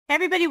Hey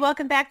everybody,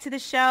 welcome back to the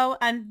show.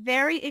 I'm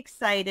very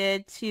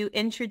excited to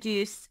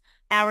introduce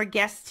our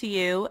guest to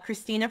you,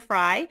 Christina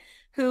Frei,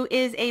 who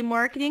is a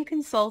marketing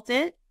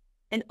consultant,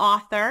 an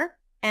author,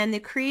 and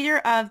the creator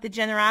of the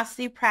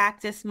Generosity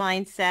Practice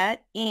Mindset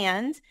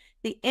and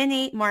the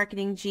Innate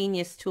Marketing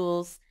Genius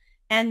tools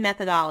and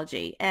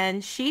methodology.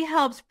 And she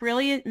helps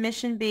brilliant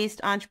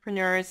mission-based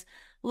entrepreneurs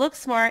look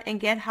smart and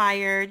get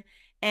hired.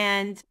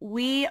 And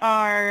we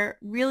are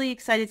really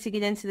excited to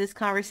get into this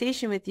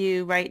conversation with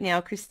you right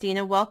now.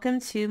 Christina, welcome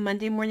to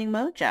Monday Morning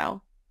Mojo.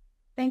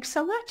 Thanks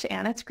so much,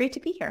 Anna. It's great to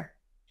be here.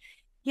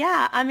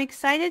 Yeah, I'm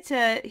excited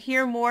to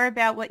hear more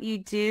about what you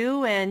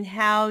do and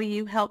how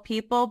you help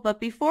people. But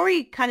before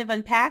we kind of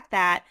unpack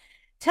that,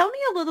 tell me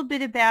a little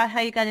bit about how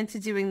you got into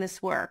doing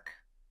this work.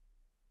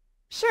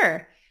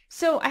 Sure.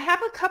 So I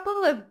have a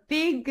couple of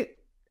big,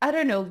 I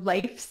don't know,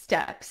 life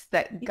steps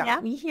that Yeah.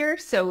 got me here.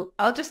 So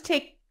I'll just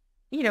take,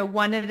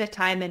 one at a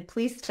time and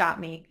please stop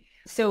me.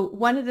 So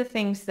one of the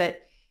things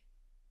that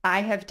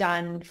I have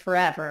done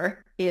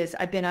forever is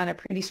I've been on a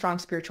pretty strong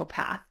spiritual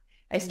path.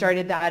 I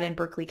started that in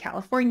Berkeley,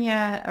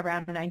 California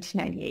around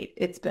 1998.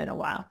 It's been a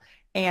while.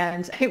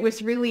 And it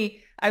was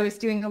really, I was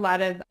doing a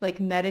lot of like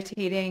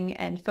meditating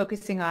and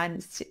focusing on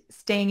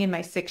staying in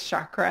my sixth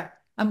chakra.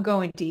 I'm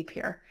going deep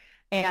here.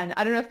 And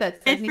I don't know if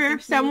that says And for anything to you.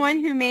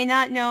 someone who may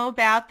not know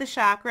about the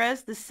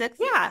chakras, the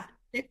Yeah,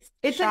 sixth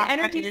it's an chakra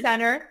energy is,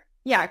 center.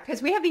 Yeah,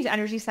 because we have these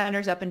energy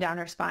centers up and down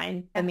our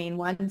spine, the main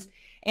ones.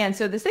 And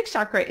so the sixth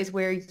chakra is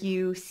where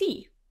you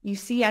see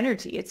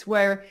energy. It's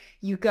where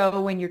you go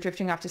when you're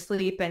drifting off to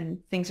sleep and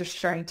things are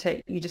starting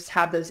to, you just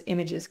have those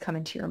images come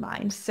into your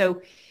mind.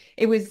 So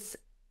it was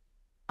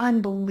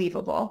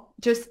unbelievable.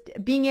 Just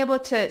being able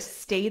to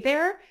stay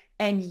there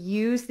and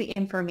use the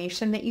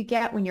information that you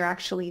get when you're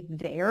actually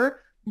there.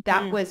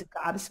 That Mhm. was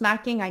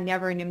gobsmacking. I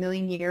never in a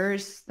million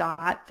years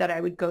thought that I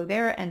would go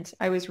there. And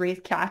I was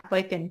raised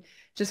Catholic and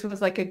just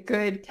was like a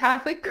good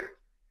Catholic girl.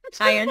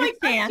 Just I like I'm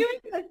understand. doing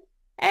the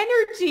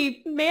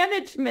energy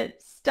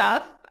management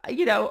stuff,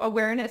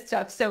 awareness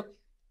stuff. So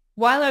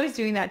while I was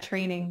doing that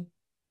training,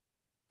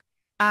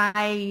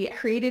 I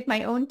created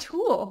my own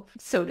tool,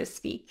 so to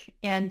speak.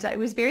 And it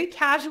was very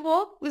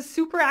casual, was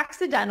super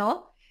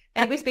accidental.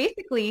 And it was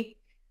basically,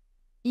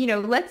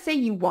 let's say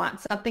you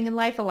want something in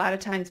life. A lot of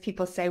times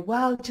people say,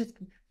 well, just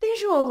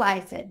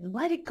visualize it and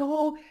let it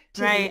go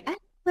to the Right. end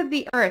of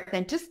the earth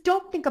and just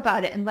don't think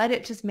about it and let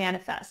it just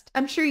manifest.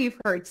 I'm sure you've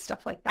heard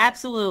stuff like that.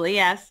 Absolutely.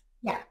 Yes.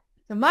 Yeah.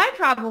 So my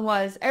problem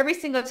was every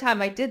single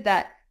time I did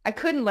that, I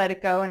couldn't let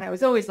it go and I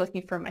was always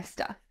looking for my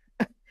stuff.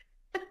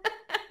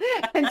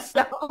 And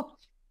so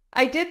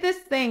I did this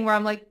thing where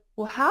I'm like,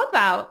 well, how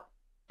about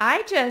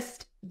I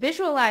just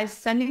visualize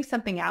sending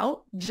something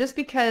out just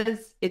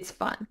because it's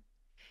fun.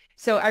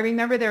 So I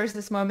remember there was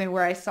this moment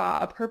where I saw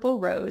a purple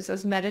rose. I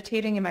was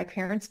meditating in my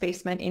parents'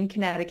 basement in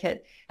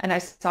Connecticut and I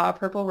saw a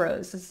purple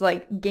rose. It's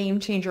like game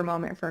changer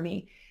moment for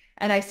me.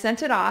 And I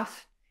sent it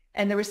off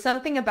and there was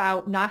something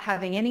about not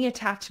having any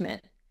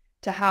attachment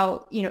to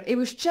how, it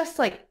was just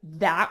like,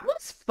 that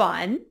was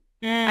fun.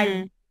 I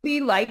Mm. really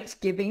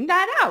liked giving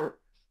that out.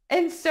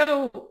 And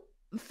so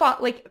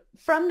like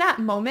from that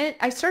moment,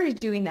 I started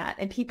doing that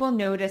and people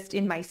noticed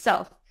in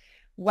myself,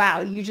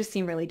 wow, you just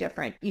seem really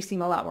different. You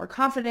seem a lot more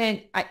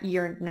confident.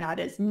 You're not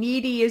as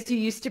needy as you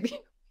used to be.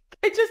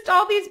 It's just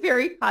all these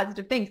very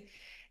positive things.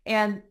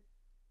 And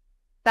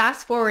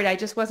fast forward, I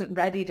just wasn't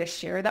ready to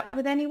share that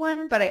with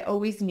anyone, but I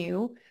always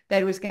knew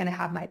that it was going to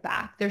have my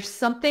back. There's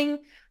something,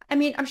 I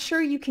mean, I'm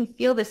sure you can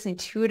feel this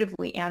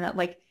intuitively, Anna,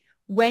 like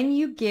when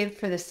you give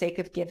for the sake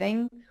of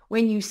giving,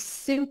 when you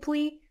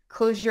simply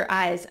close your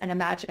eyes and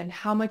imagine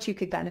how much you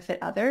could benefit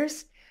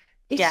others,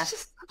 it's Yes,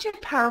 just such a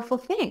powerful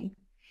thing.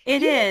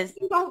 it Even if is.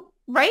 you don't,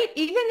 right?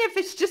 Even if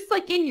it's just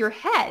like in your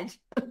head.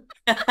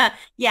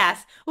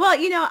 Yes. Well,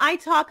 I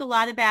talk a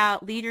lot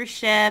about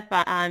leadership.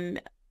 I'm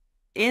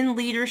in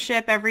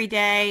leadership every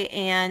day.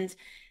 And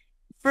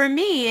for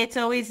me, it's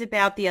always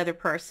about the other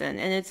person.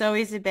 And it's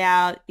always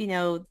about,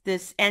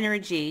 this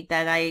energy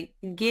that I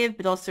give,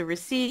 but also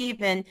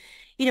receive. And,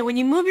 when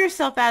you move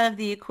yourself out of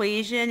the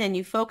equation and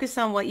you focus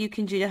on what you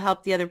can do to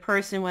help the other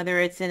person, whether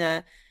it's in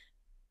a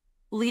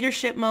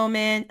leadership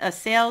moment, a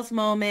sales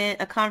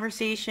moment, a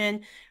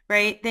conversation,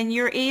 right? Then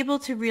you're able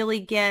to really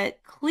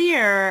get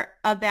clear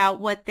about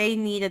what they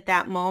need at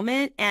that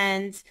moment.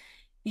 And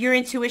your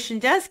intuition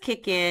does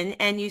kick in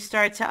and you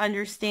start to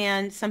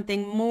understand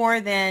something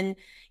more than,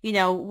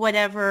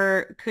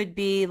 whatever could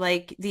be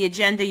like the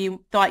agenda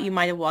you thought you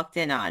might have walked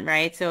in on,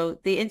 right? So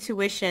the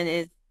intuition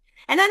is,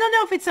 and I don't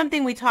know if it's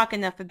something we talk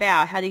enough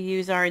about, how to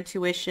use our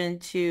intuition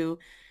to,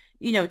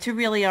 to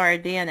really our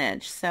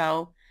advantage.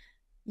 So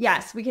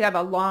Yes, we could have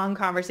a long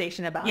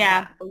conversation about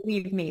yeah. that,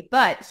 believe me.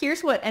 But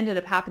here's what ended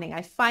up happening.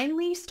 I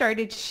finally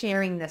started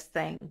sharing this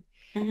thing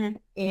Hmm.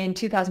 in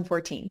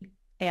 2014.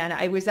 And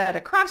I was at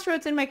a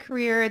crossroads in my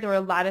career. There were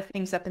a lot of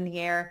things up in the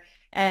air.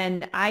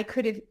 And I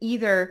could have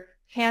either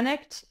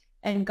panicked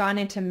and gone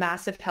into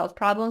massive health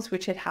problems,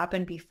 which had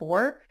happened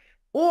before,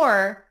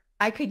 or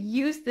I could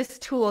use this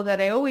tool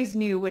that I always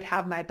knew would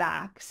have my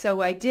back.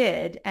 So I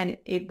did, and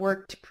it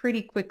worked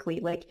pretty quickly.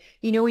 Like,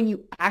 when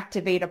you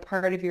activate a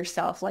part of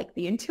yourself, like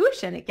the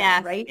intuition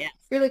again, Yes, right? yes.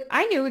 You're like,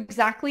 I knew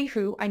exactly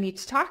who I need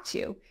to talk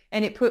to.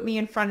 And it put me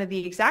in front of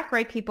the exact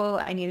right people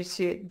I needed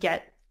to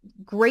get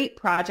great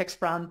projects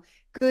from,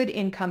 good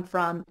income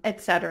from,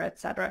 et cetera, et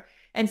cetera.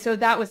 And so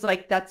that was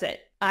like, that's it.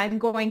 I'm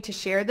going to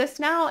share this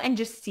now and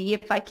just see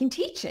if I can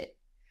teach it.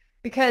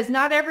 Because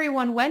not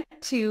everyone went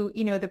to,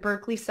 the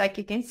Berkeley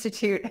Psychic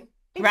Institute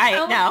in Right.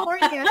 No.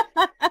 California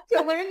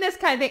to learn this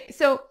kind of thing.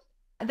 So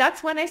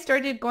that's when I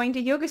started going to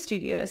yoga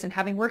studios and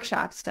having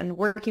workshops and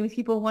working with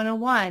people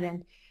one-on-one,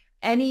 and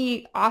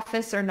any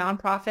office or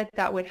nonprofit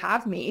that would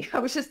have me. I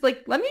was just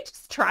like, let me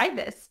just try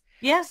this.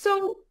 Yeah.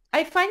 So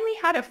I finally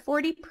had a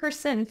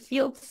 40-person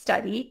field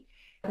study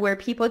where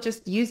people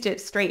just used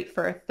it straight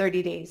for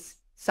 30 days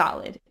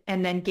solid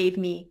and then gave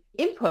me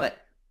input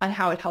on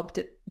how it helped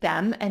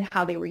them and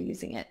how they were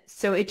using it.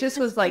 So it just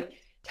was like,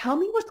 tell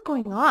me what's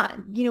going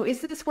on.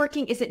 Is this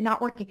working? Is it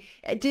not working?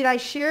 Did I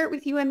share it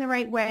with you in the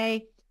right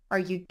way? Are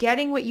you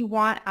getting what you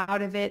want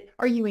out of it?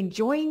 Are you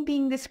enjoying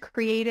being this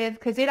creative?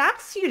 Because it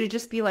asks you to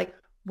just be like,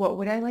 what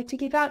would I like to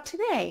give out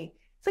today?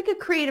 It's like a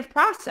creative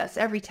process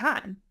every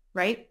time,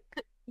 right?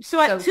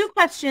 So two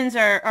questions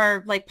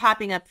are like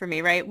popping up for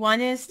me, right? One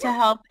is to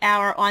help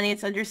our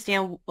audience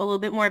understand a little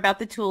bit more about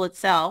the tool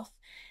itself.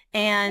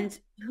 And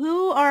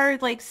who are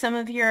like some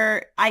of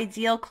your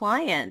ideal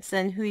clients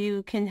and who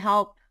you can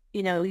help,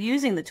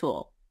 using the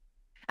tool?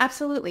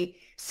 Absolutely.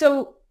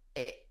 So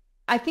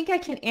I think I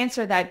can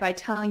answer that by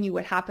telling you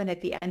what happened at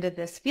the end of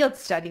this field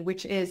study,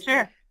 which is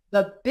Sure.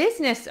 the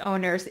business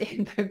owners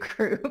in the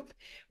group,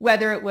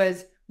 whether it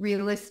was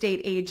real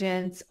estate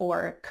agents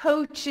or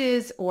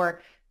coaches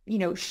or,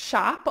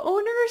 shop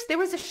owners. There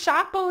was a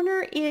shop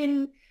owner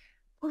in,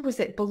 what was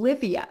it,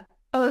 Bolivia.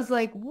 I was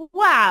like,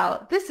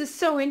 wow, this is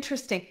so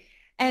interesting.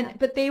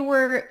 But they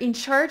were in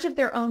charge of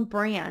their own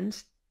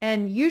brand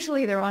and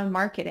usually their own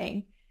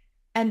marketing.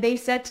 And they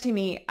said to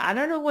me, I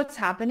don't know what's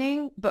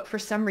happening, but for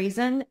some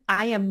reason,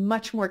 I am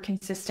much more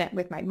consistent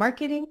with my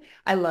marketing.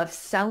 I love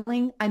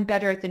selling. I'm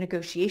better at the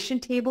negotiation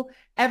table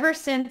ever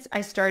since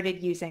I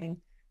started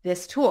using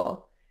this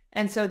tool.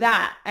 And so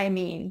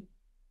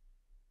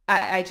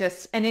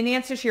and in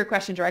answer to your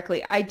question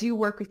directly, I do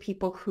work with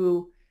people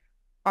who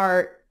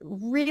are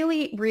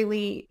really,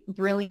 really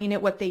brilliant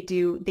at what they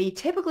do. They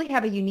typically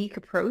have a unique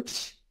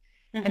approach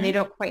and they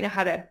don't quite know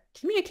how to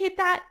communicate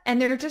that. And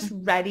they're just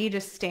ready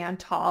to stand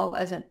tall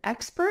as an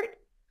expert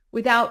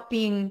without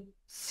being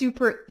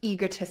super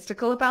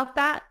egotistical about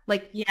that.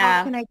 Like,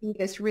 how can I be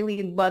this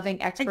really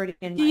loving expert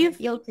in my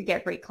field to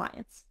get great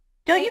clients?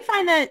 Don't you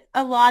find that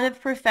a lot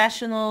of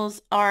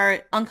professionals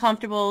are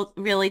uncomfortable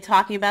really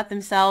talking about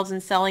themselves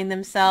and selling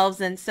themselves,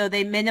 and so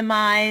they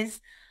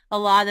minimize a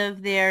lot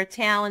of their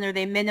talent or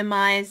they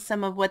minimize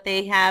some of what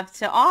they have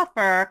to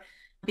offer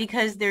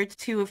because they're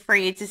too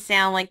afraid to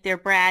sound like they're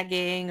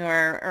bragging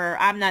or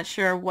I'm not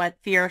sure what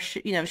fear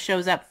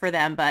shows up for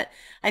them, but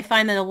I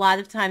find that a lot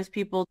of times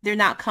people, they're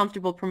not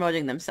comfortable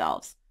promoting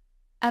themselves.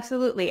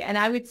 Absolutely. And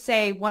I would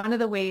say one of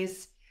the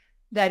ways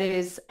that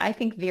is, I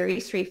think, very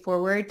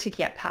straightforward to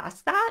get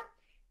past that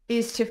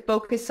is to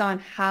focus on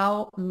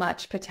how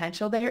much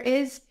potential there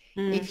is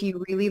if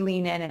you really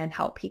lean in and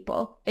help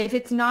people. If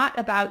it's not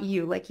about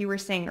you, like you were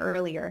saying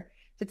earlier,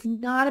 if it's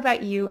not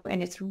about you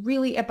and it's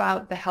really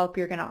about the help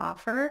you're going to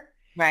offer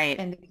right,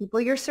 and the people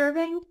you're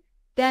serving,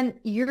 then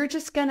you're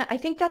just going to, I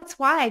think that's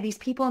why these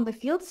people in the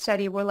field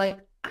study were like,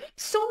 I'm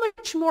so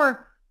much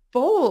more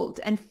bold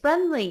and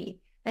friendly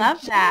and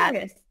love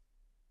generous. that.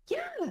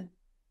 Yeah.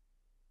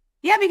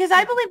 Yeah, because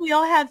I believe we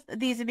all have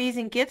these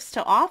amazing gifts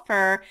to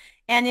offer.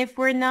 And if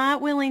we're not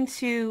willing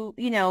to,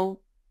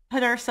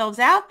 put ourselves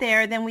out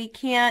there, then we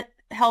can't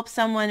help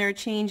someone or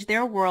change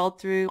their world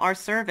through our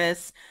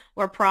service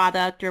or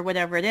product or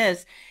whatever it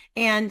is.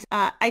 And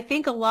I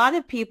think a lot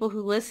of people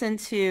who listen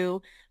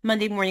to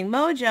Monday Morning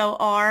Mojo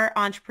are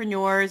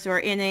entrepreneurs or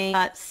in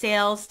a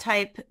sales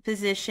type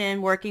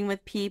position, working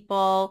with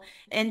people.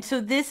 And so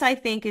this, I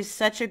think, is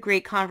such a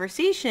great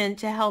conversation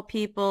to help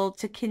people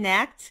to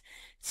connect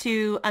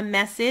to a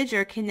message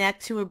or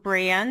connect to a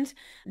brand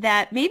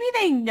that maybe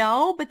they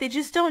know, but they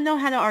just don't know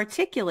how to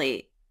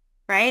articulate,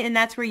 right? And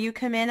that's where you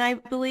come in, I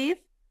believe.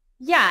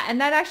 Yeah, and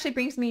that actually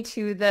brings me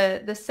to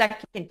the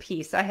second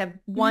piece. I have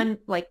one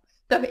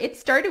it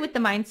started with the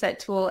mindset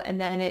tool and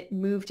then it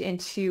moved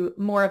into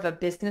more of a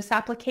business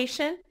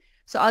application.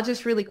 So I'll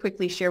just really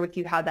quickly share with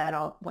you how that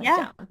all went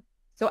down.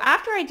 So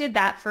after I did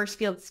that first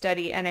field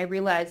study and I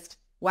realized,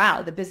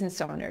 wow, the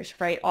business owners,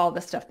 right? All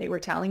the stuff they were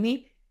telling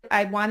me,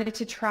 I wanted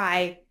to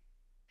try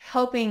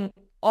helping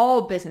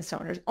all business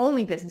owners,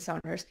 only business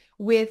owners,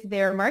 with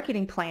their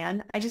marketing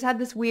plan. I just had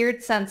this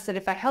weird sense that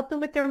if I help them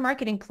with their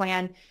marketing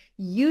plan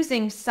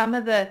using some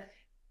of the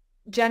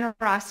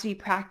generosity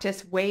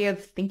practice way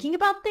of thinking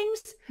about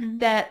things,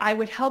 that I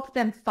would help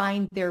them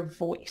find their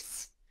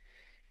voice,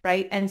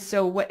 right? And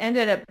so what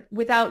ended up,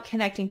 without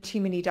connecting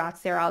too many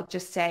dots there, I'll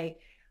just say,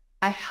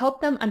 I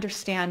help them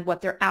understand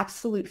what their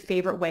absolute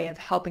favorite way of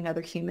helping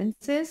other humans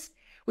is,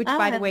 which, Oh,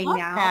 by I the way, love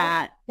now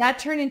that. that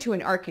turned into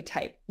an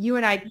archetype. You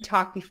and I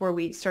talked before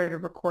we started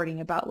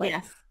recording about like,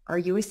 Yes. are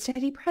you a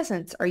steady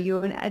presence? Are you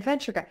an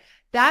adventure guy?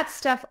 That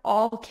stuff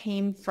all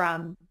came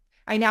from,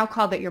 I now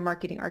call that your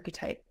marketing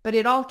archetype, but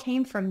it all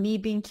came from me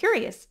being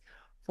curious.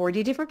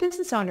 40 different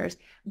business owners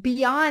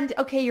beyond,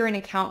 okay, you're an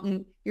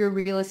accountant, you're a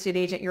real estate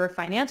agent, you're a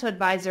financial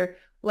advisor.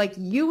 Like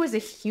you as a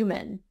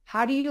human,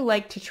 how do you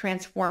like to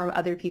transform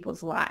other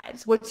people's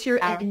lives? What's your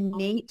Powerful.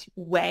 innate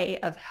way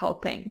of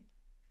helping?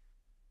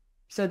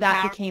 So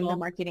that became the Powerful.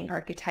 marketing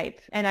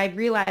archetype. And I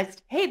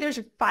realized, hey, there's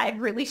 5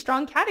 really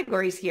strong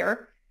categories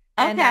here.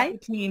 And that Okay.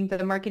 became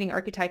the marketing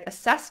archetype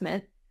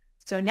assessment.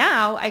 So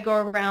now I go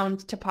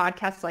around to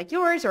podcasts like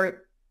yours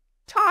or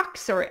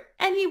talks or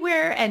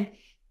anywhere. And,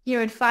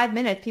 in 5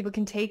 minutes, people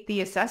can take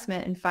the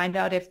assessment and find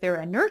out if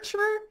they're a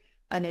nurturer,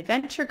 an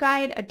adventure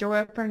guide, a door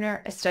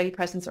opener, a steady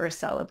presence, or a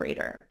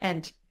celebrator.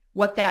 And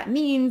what that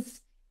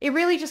means, it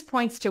really just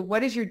points to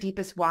what is your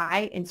deepest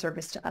why in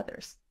service to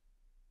others.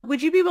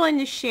 Would you be willing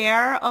to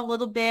share a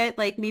little bit,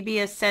 like maybe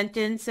a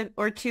sentence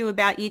or two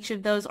about each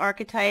of those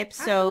archetypes?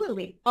 So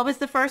Absolutely. what was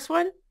the first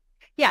one?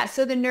 Yeah.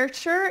 So the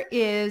nurture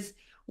is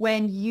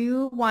when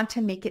you want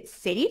to make it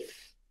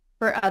safe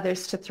for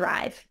others to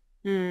thrive.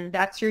 Hmm.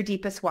 That's your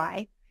deepest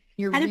why.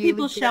 You're How do really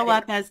people good show at,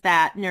 up as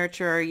that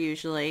nurturer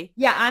usually?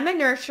 yeah, I'm a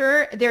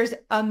nurturer. There's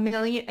a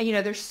million,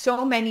 there's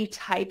so many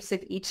types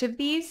of each of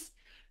these,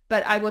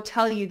 but I will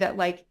tell you that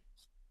like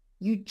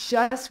you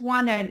just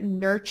want to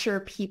nurture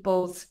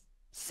people's,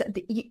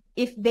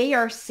 if they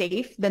are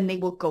safe, then they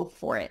will go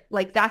for it.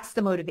 Like that's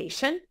the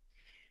motivation.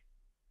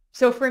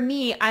 So for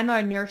me, I'm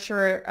a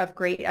nurturer of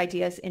great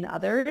ideas in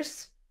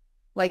others.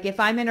 Like if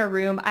I'm in a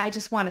room, I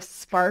just want to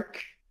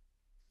spark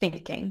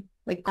thinking,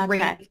 like Okay.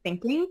 great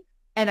thinking,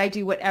 and I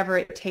do whatever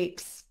it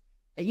takes.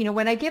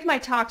 When I give my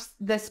talks,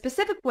 the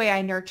specific way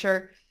I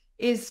nurture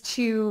is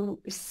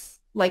to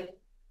like,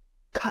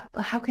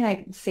 how can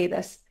I say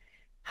this?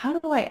 How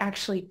do I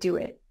actually do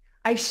it?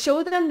 I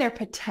show them their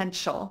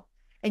potential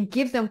and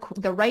give them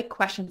the right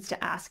questions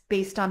to ask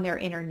based on their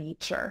inner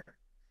nature.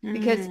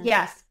 Because Mm,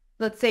 yes,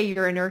 let's say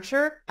you're a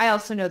nurturer. I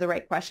also know the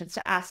right questions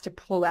to ask to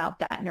pull out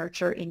that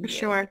nurture in for you.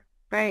 sure.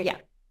 Right. Yeah.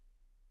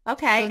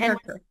 Okay. So And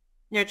nurture.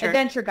 nurture.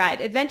 Adventure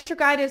guide. Adventure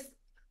guide is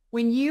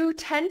when you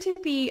tend to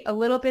be a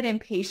little bit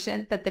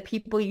impatient that the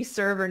people you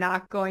serve are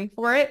not going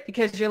for it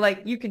because you're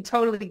like, you can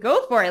totally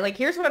go for it. Like,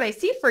 here's what I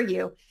see for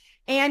you.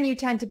 And you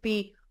tend to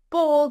be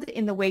bold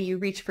in the way you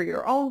reach for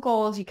your own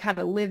goals. You kind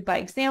of live by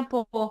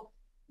example.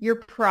 You're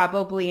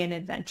probably an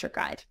adventure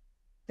guide.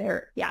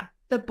 Yeah,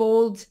 the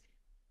bold,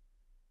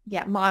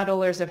 yeah,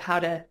 modelers of how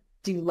to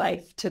do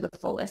life to the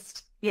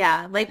fullest.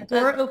 Yeah. Like Door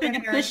sort of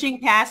opener. pushing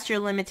past your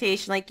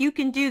limitation. Like you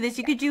can do this.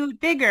 You could do it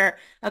bigger.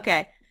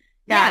 Okay.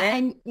 Got Yeah,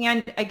 it.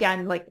 and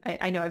again, like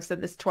I know I've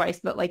said this twice,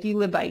 but like you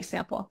live by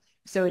example.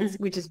 So it's Mm,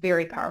 which is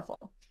very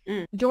powerful.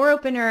 mm. Door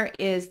opener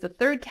is the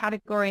third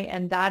category,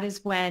 and that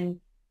is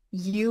when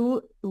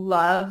you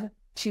love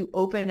to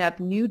open up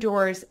new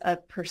doors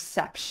of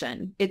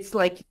perception. It's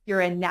like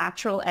you're a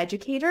natural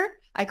educator.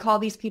 I call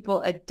these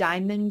people a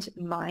diamond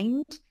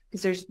mind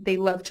because they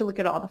love to look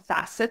at all the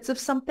facets of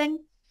something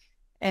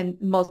and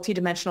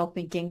multidimensional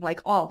thinking,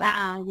 like all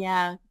that.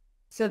 Yeah.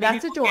 So Maybe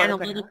that's a more door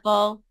opener.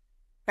 analytical,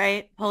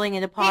 right? Pulling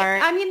it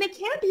apart. I mean, they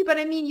can be, but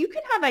I mean, you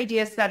can have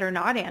ideas that are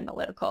not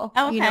analytical.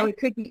 Oh, okay.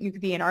 You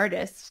could be an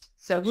artist.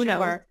 So who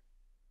knows? Sure.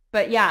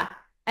 But yeah.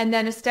 And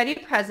then a steady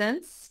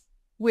presence,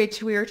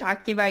 which we were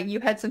talking about, you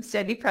had some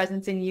steady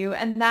presence in you.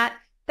 And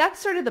that's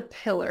sort of the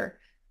pillar.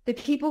 The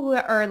people who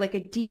are like a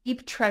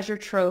deep treasure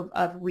trove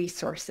of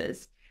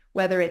resources,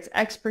 whether it's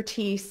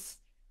expertise,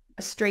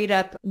 a straight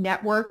up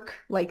network,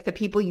 like the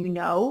people you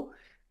know,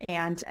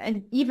 and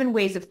even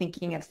ways of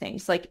thinking of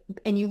things like,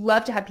 and you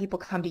love to have people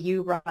come to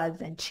you rather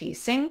than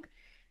chasing.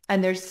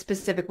 And there's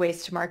specific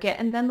ways to market.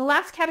 And then the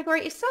last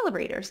category is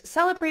celebrators.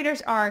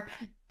 Celebrators are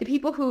the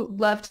people who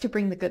love to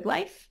bring the good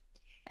life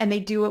and they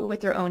do it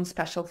with their own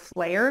special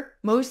flair.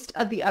 Most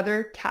of the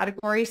other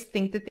categories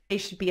think that they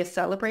should be a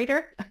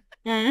celebrator,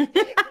 Mm.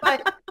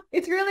 but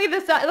it's really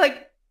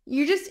like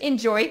you just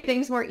enjoy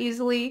things more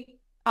easily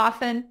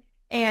often.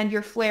 And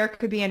your flair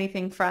could be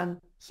anything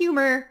from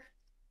humor,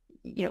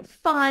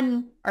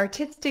 fun,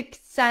 artistic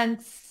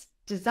sense,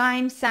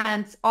 design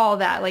sense, all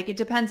that. Like it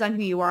depends on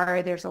who you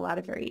are. There's a lot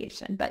of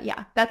variation, but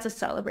yeah, that's a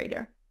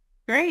celebrator.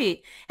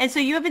 Great. And so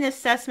you have an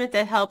assessment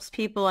that helps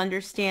people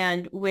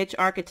understand which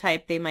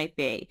archetype they might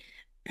be.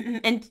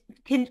 And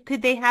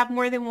could they have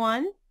more than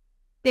one?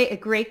 A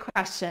great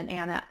question,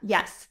 Anna.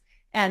 Yes.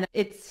 And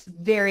it's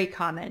very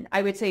common.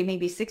 I would say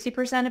maybe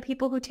 60% of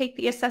people who take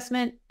the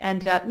assessment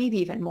end up, maybe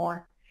even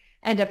more,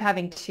 end up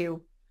having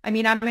two. I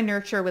mean, I'm a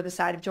nurturer with a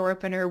side of door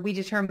opener. We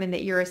determine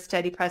that you're a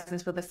steady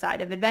presence with a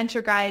side of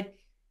adventure guide.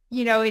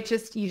 You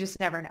just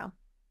never know.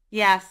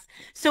 Yes.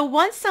 So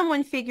once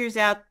someone figures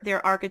out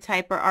their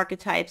archetype or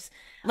archetypes,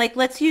 like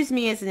let's use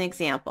me as an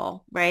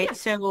example, right? Yeah.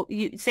 So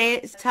you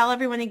tell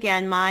everyone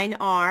again, mine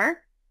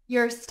are.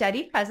 Your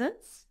steady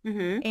presence,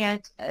 Mm-hmm.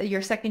 and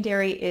your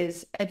secondary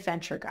is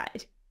adventure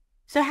guide.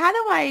 So how do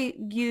I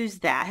use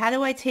that? How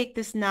do I take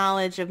this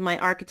knowledge of my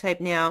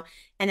archetype now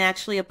and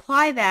actually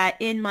apply that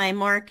in my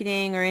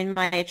marketing or in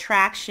my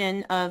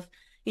attraction of,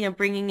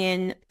 bringing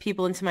in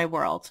people into my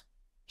world?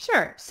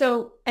 Sure.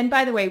 So, and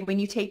by the way, when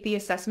you take the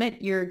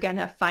assessment, you're going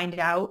to find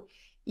out,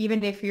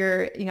 even if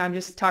you're, I'm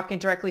just talking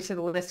directly to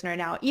the listener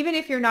now, even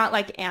if you're not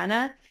like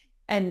Anna,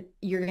 and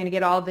you're going to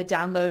get all the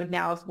download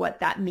now of what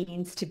that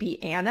means to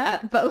be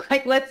Anna. But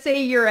like, let's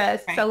say you're a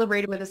Right.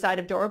 celebrated with a side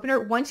of door opener.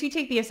 Once you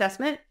take the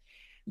assessment,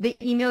 the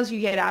emails you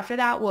get after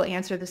that will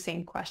answer the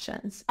same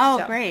questions. Oh,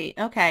 So great.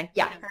 Okay.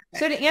 yeah.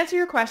 So to Perfect. answer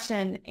your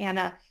question,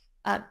 Anna,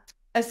 uh,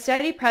 a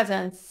steady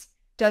presence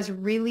does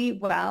really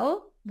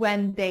well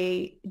when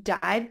they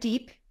dive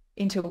deep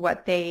into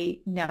what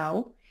they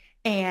know.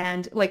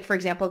 And like, for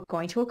example,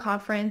 going to a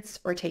conference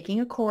or taking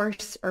a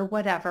course or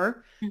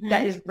whatever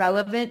that Mm-hmm. is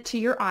relevant to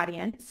your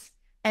audience,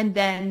 and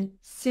then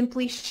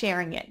simply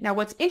sharing it. Now,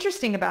 what's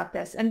interesting about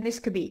this, and this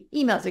could be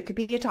emails, it could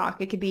be a talk,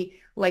 it could be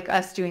like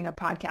us doing a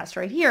podcast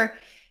right here.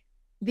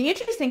 The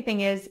interesting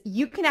thing is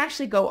you can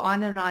actually go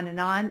on and on and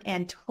on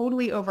and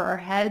totally over our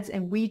heads,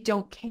 and we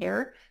don't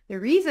care. The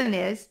reason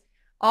is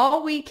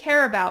all we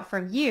care about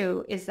from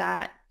you is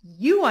that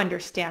you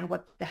understand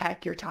what the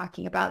heck you're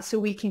talking about so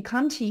we can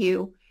come to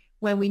you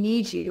when we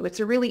need you. It's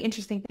a really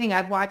interesting thing.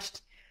 I've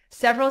watched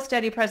several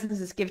steady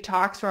presences give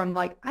talks where I'm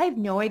like, I have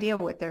no idea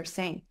what they're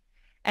saying.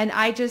 And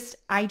I just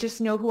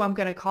know who I'm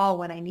going to call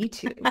when I need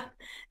to,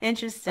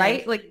 Interesting.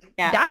 right? Like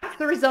Yeah. that's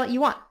the result you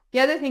want. The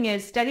other thing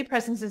is steady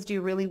presences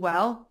do really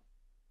well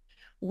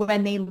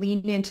when they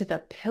lean into the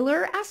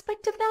pillar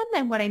aspect of them.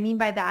 And what I mean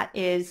by that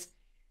is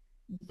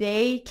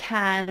they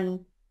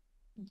can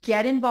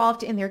get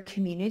involved in their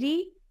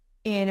community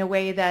in a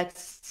way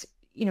that's,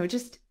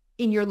 just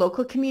in your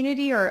local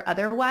community or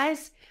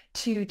otherwise,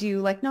 to do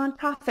like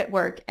nonprofit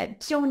work and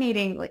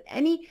donating, like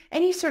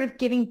any sort of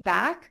giving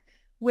back,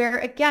 where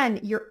again,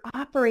 you're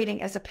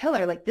operating as a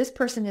pillar. Like this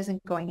person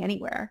isn't going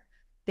anywhere.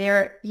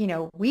 They're,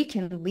 we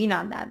can lean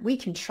on them. We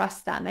can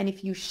trust them. And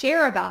if you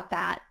share about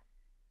that,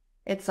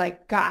 it's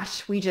like,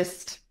 gosh,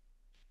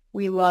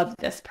 we love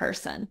this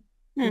person.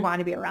 We Hmm. want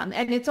to be around them.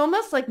 And it's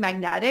almost like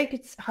magnetic.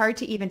 It's hard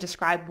to even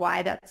describe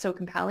why that's so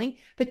compelling.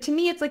 But to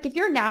me, it's like if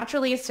you're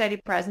naturally a steady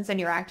presence and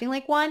you're acting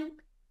like one,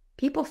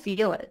 people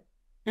feel it.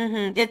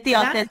 Mm-hmm. The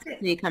And that's it.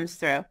 authenticity comes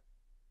through.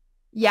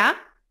 Yeah.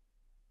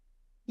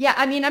 Yeah.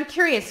 I mean, I'm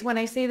curious when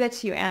I say that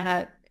to you,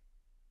 Anna,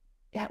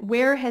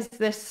 where has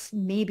this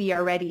maybe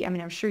already? I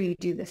mean, I'm sure you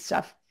do this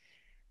stuff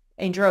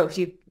in droves.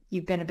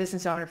 You've been a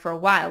business owner for a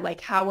while.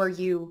 Like, how are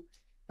you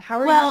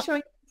Well,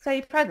 showing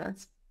steady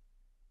presence?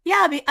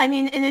 yeah, I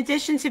mean, in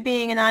addition to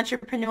being an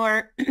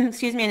entrepreneur,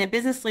 excuse me, and a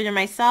business leader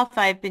myself,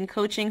 I've been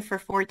coaching for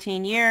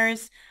 14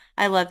 years.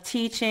 I love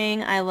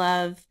teaching. I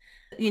love,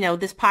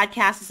 this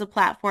podcast is a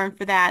platform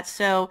for that.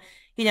 So,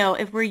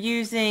 if we're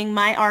using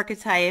my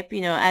archetype,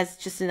 as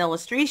just an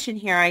illustration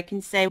here, I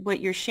can say what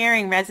you're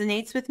sharing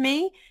resonates with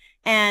me.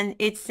 And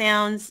it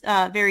sounds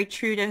very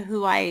true to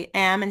who I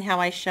am and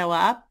how I show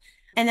up.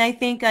 And I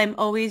think I'm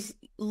always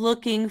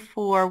looking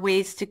for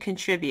ways to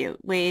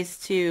contribute, ways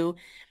to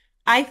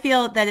I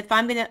feel that if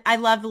I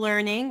love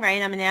learning,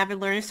 right? I'm an avid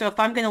learner. So if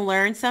I'm going to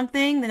learn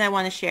something, then I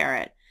want to share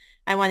it.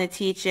 I want to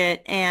teach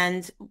it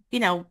and, you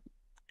know,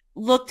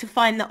 look to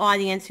find the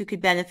audience who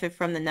could benefit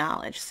from the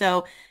knowledge.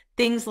 So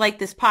things like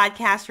this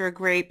podcast are a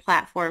great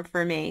platform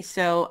for me.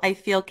 So I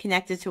feel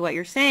connected to what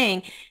you're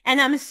saying.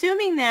 And I'm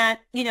assuming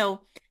that,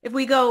 if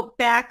we go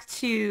back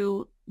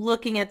to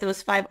looking at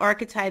those five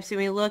archetypes and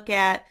we look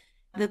at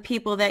the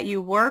people that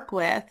you work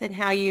with and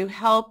how you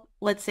help,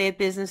 let's say, a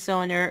business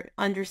owner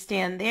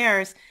understand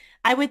theirs,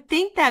 I would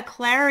think that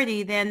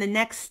clarity, then the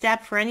next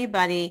step for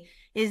anybody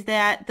is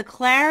that the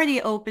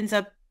clarity opens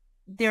up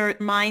their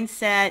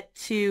mindset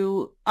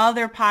to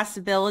other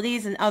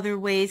possibilities and other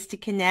ways to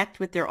connect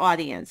with their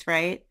audience,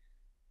 right?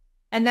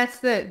 And that's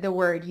the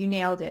word, you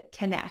nailed it,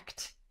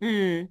 connect,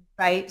 Mm,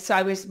 right? So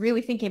I was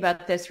really thinking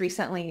about this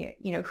recently,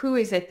 who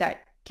is it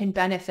that can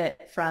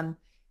benefit from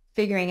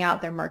figuring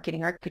out their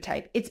marketing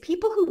archetype? It's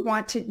people who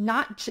want to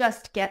not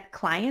just get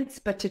clients,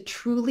 but to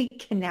truly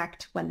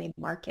connect when they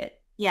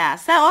market.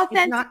 yes, that It's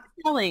authentic not,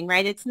 selling,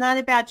 right? It's not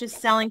about just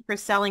selling for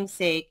selling's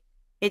sake.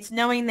 It's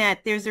knowing that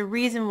there's a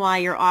reason why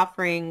you're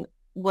offering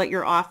what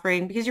you're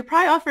offering because you're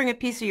probably offering a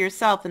piece of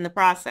yourself in the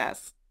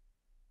process.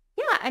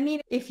 yeah, I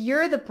mean, if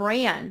you're the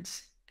brand,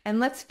 and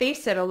let's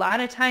face it, a lot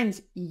of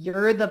times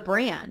you're the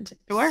brand.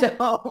 Sure.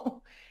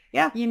 So,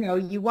 Yeah.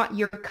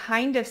 you're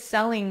kind of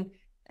selling,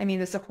 I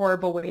mean, it's a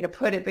horrible way to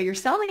put it, but you're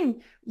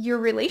selling your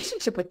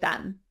relationship with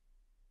them.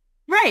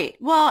 Right.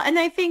 Well, and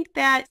I think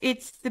that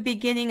it's the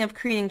beginning of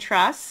creating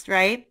trust,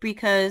 right?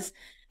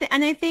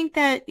 And I think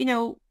that,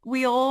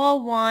 we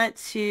all want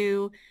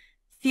to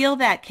feel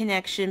that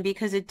connection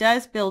because it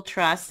does build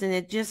trust and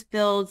it just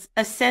builds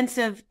a sense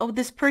of, oh,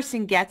 this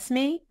person gets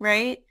me,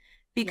 right?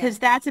 Yeah. because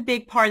that's a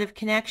big part of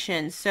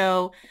connection.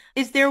 So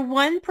is there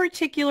one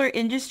particular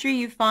industry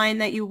you find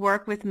that you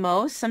work with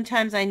most?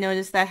 Sometimes I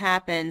notice that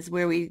happens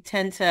where we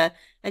tend to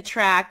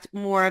attract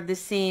more of the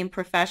same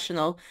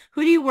professional.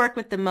 Who do you work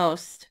with the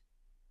most?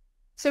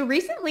 So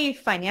recently,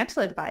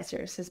 financial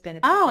advisors has been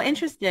a big Oh, one for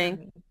interesting.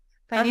 me.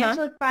 Uh-huh.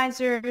 Financial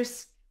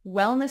advisors,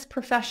 wellness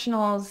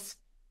professionals,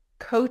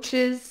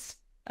 coaches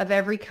of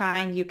every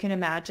kind you can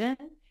imagine,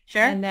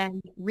 Sure. and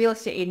then real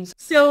estate agents.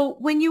 So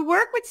when you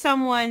work with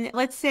someone,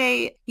 let's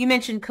say you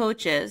mentioned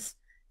coaches.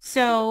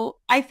 So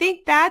I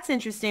think that's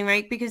interesting,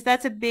 right? Because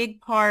that's a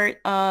big part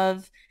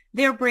of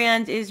their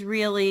brand is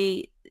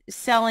really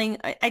selling,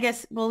 I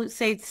guess we'll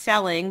say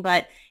selling,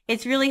 but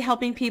it's really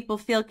helping people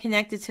feel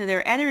connected to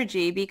their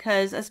energy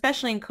because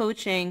especially in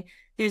coaching,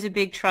 there's a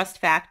big trust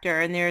factor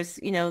and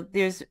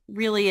there's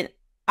really an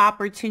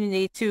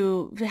opportunity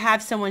to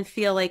have someone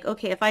feel like,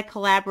 okay, if I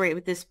collaborate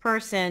with this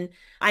person,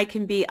 I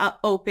can be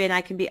open,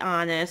 I can be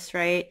honest,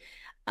 right?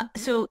 Mhm.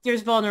 So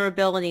there's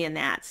vulnerability in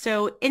that.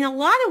 So in a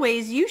lot of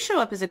ways, you show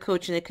up as a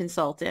coach and a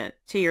consultant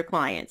to your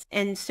clients.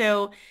 And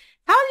so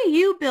how do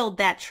you build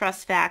that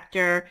trust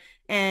factor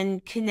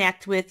and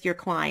connect with your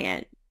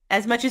client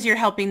as much as you're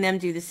helping them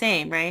do the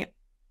same, right?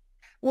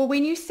 Well,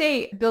 when you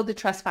say build a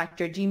trust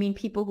factor, do you mean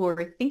people who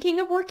are thinking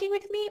of working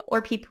with me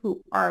or people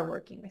who are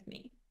working with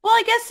me? Well,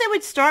 I guess it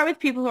would start with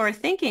people who are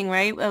thinking,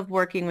 right, of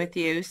working with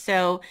you.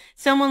 So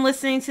someone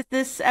listening to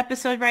this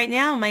episode right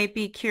now might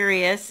be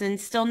curious and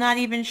still not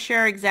even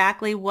sure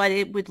exactly what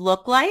it would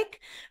look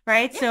like,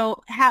 right? Yeah.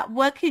 So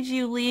what could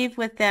you leave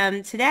with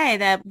them today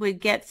that would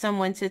get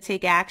someone to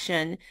take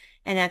action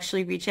and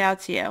actually reach out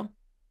to you?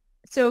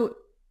 So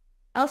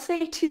I'll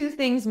say two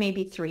things,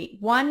 maybe three.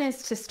 One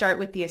is to start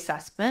with the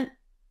assessment.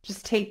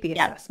 Just take the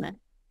Yeah. assessment.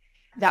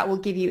 That will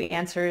give you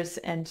answers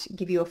and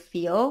give you a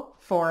feel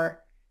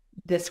for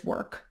this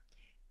work.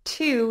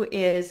 Two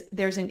is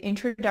there's an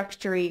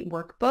introductory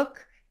workbook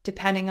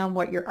depending on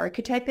what your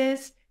archetype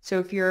is. So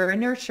if you're a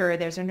nurturer,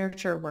 there's a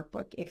nurturer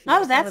workbook. If you're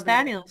a Oh, that's celebrator,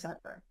 fabulous.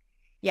 etc.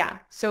 Yeah.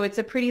 So it's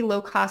a pretty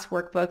low cost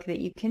workbook that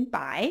you can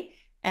buy.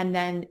 And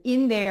then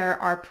in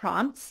there are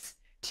prompts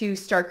to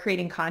start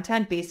creating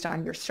content based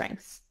on your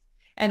strengths.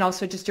 And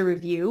also just a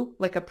review,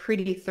 like a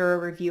pretty thorough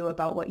review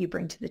about what you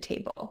bring to the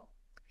table.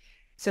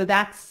 So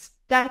that's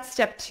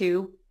step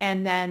two.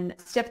 And then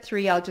step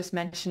three, I'll just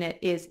mention it,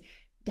 is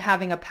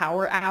having a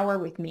power hour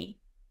with me.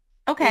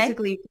 Okay.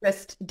 Basically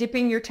just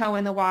dipping your toe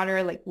in the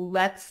water, like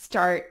let's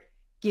start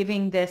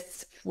giving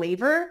this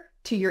flavor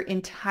to your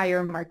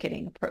entire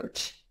marketing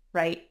approach,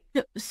 right?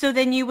 So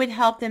then you would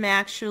help them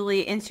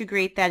actually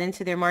integrate that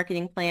into their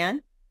marketing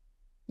plan.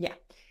 Yeah.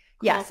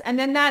 Cool. Yes. And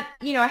then that,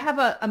 I have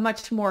a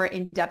much more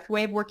in-depth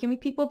way of working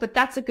with people, but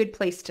that's a good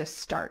place to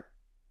start.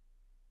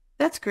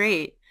 That's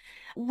great.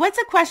 What's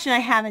a question I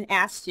haven't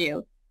asked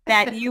you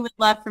that you would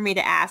love for me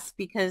to ask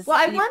because Well,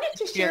 I you wanted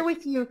to share shared?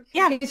 with you,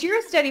 Yeah. because you're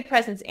a steady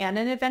presence and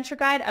an adventure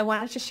guide. I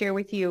wanted to share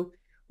with you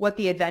what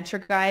the adventure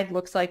guide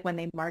looks like when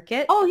they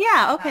market. Oh,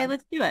 yeah. Okay, Um,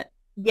 let's do it.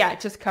 yeah,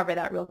 just cover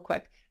that real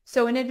quick.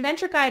 So an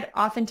adventure guide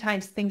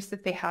oftentimes thinks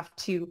that they have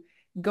to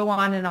go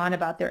on and on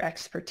about their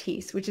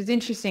expertise, which is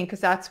interesting because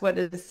that's what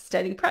is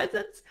steady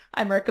presence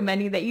I'm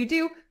recommending that you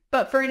do.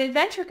 But for an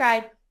adventure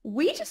guide,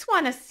 we just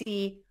want to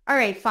see, all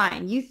right,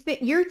 fine.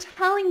 You're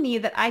telling me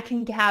that I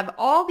can have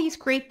all these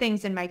great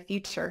things in my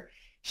future.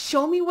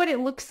 Show me what it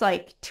looks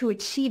like to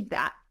achieve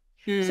that.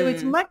 So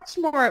it's Hmm. much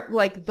more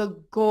like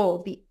the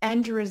goal, the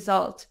end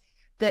result,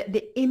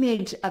 the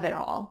image of it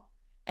all.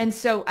 And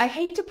so I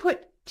hate to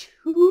put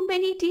too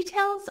many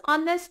details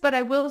on this, but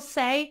I will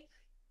say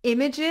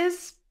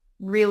images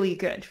really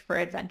good for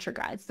adventure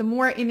guides. The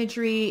more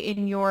imagery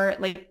in your,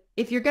 like,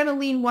 if you're going to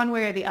lean one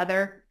way or the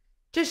other,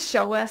 just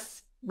show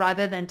us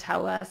rather than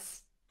tell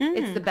us.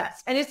 It's the Hmm.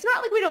 best. And it's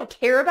not like we don't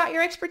care about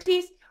your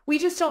expertise. We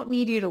just don't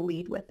need you to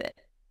lead with it.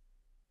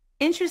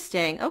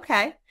 Interesting.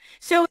 Okay.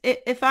 So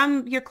if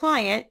I'm your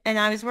client and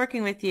I was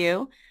working with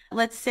you,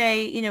 let's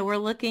say, we're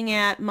looking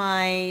at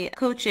my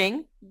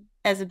coaching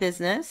as a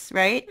business,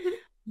 right?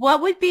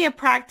 What would be a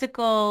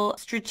practical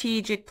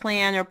strategic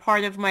plan or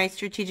part of my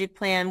strategic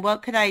plan?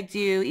 What could I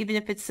do, even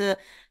if it's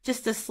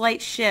just a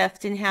slight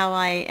shift in how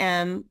I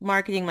am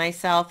marketing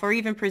myself or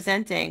even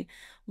presenting?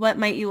 What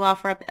might you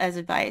offer up as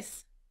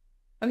advice?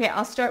 Okay,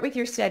 I'll start with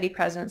your steady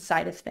presence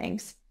side of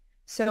things.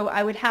 So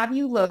I would have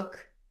you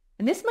look,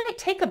 and this might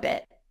take a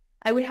bit.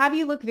 I would have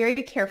you look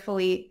very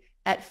carefully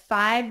at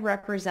 5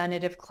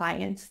 representative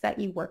clients that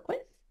you work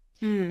with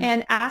Hmm.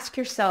 and ask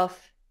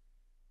yourself,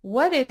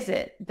 what is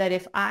it that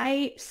if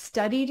I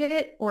studied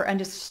it or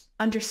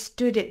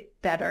understood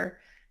it better,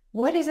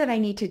 what is it I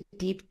need to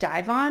deep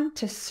dive on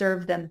to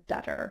serve them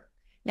better?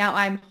 Now,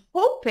 I'm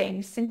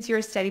hoping since you're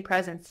a steady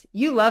presence,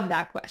 you love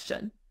that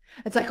question.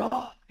 It's like,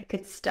 oh, I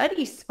could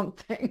study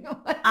something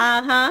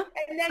Uh-huh.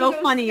 and then So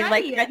go funny. You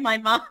like study read it. my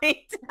mind.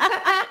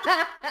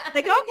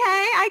 Like, okay,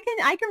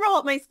 I can roll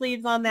up my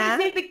sleeves on But that.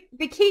 see,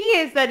 the key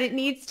is that it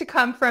needs to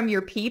come from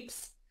your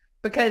peeps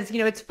because,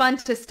 it's fun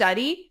to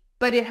study,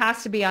 but it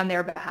has to be on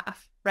their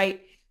behalf,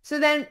 right? So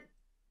then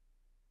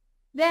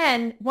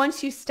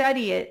once you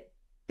study it,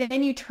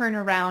 then you turn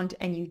around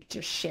and you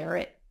just share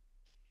it.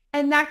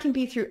 And that can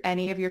be through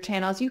any of your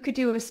channels. You could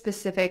do a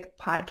specific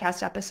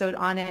podcast episode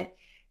on it.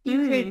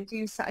 You could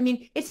do so. I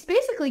mean, it's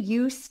basically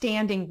you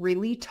standing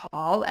really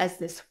tall as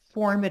this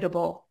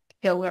formidable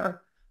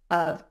pillar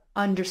of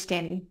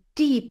understanding,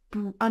 deep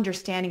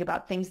understanding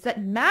about things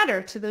that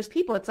matter to those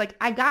people. It's like,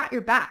 I got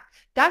your back.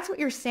 That's what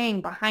you're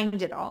saying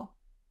behind it all.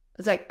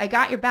 It's like, I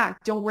got your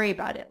back. Don't worry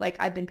about it. Like,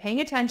 I've been paying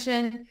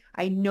attention.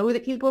 I know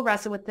that people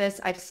wrestle with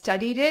this. I've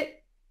studied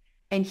it.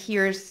 And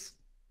here's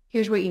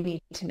what you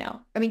need to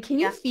know. I mean, can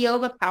you feel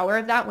the power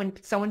of that when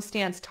someone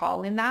stands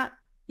tall in that?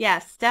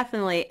 Yes,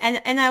 definitely.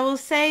 And I will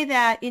say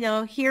that,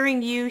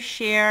 hearing you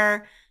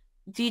share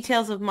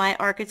details of my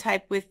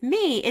archetype with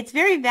me, it's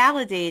very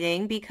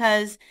validating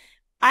because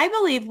I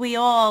believe we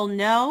all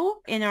know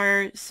in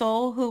our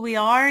soul who we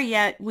are,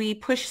 yet we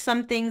push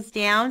some things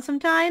down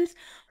sometimes,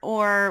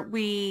 or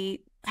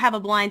we have a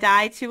blind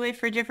eye to it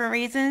for different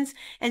reasons.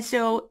 And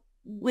so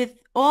with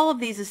all of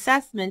these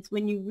assessments,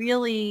 when you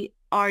really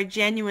are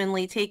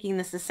genuinely taking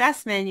this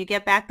assessment and you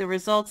get back the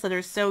results that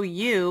are so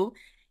you,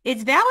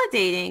 it's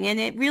validating and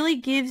it really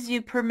gives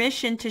you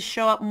permission to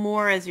show up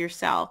more as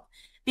yourself.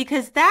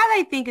 Because that,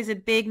 I think, is a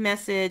big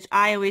message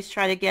I always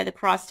try to get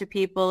across to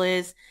people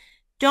is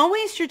don't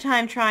waste your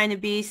time trying to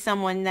be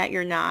someone that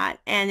you're not.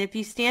 And if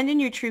you stand in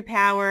your true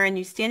power and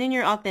you stand in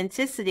your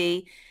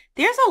authenticity,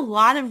 there's a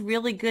lot of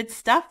really good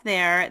stuff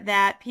there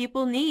that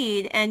people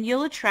need, and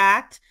you'll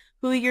attract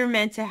who you're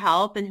meant to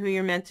help and who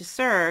you're meant to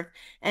serve.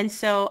 And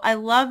so I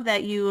love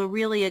that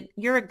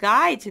you're a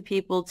guide to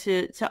people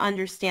to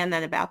understand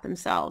that about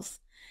themselves.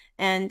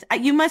 And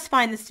you must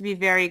find this to be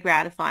very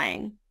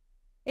gratifying.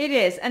 It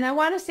is. And I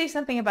want to say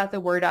something about the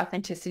word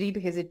authenticity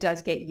because it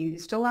does get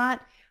used a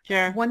lot.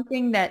 Sure. One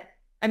thing that,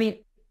 I mean,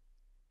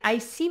 I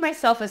see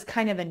myself as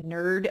kind of a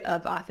nerd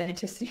of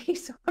authenticity.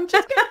 So I'm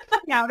just going to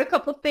point out a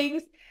couple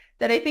things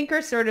that I think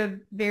are sort of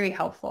very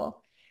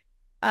helpful.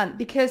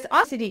 Because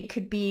authenticity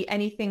could be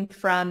anything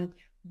from,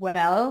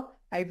 well,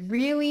 I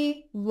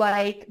really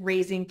like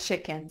raising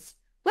chickens.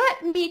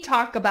 Let me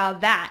talk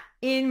about that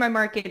in my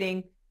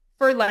marketing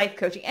for life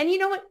coaching. And you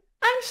know what?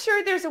 I'm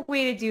sure there's a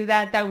way to do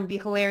that. That would be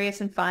hilarious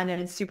and fun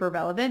and super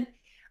relevant.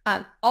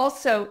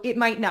 Also, it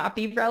might not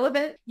be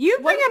relevant. You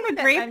bring up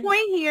a great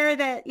point here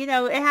that,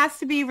 it has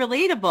to be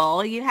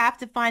relatable. You have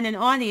to find an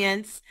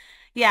audience.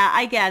 Yeah,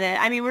 I get it.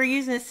 I mean, we're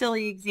using a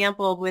silly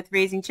example with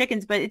raising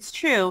chickens, but it's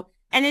true.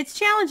 And it's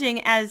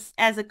challenging as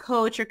a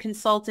coach or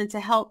consultant to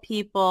help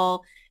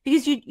people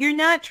because you're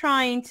not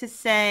trying to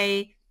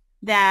say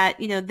that,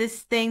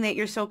 this thing that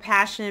you're so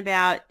passionate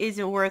about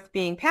isn't worth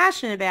being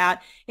passionate about.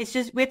 It's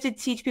just we have to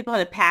teach people how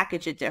to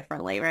package it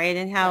differently, right?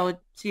 And how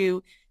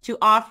to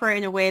offer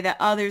in a way that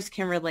others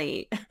can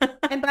relate.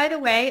 And by the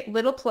way,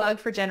 little plug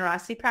for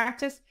generosity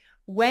practice.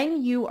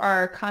 When you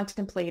are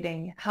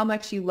contemplating how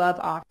much you love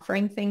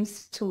offering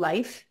things to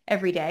life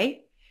every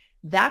day,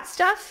 that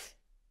stuff,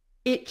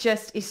 it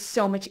just is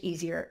so much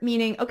easier.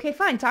 Meaning, okay,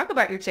 fine, talk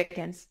about your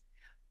chickens.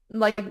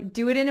 Like,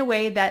 do it in a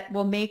way that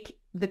will make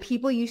the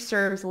people you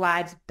serve's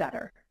lives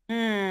better.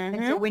 Mm-hmm.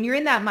 And so when you're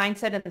in that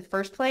mindset in the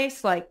first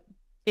place, like,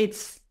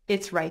 it's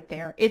right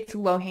there. It's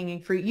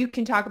low-hanging fruit. You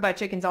can talk about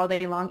chickens all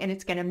day long, and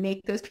it's going to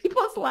make those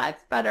people's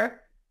lives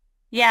better.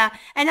 Yeah.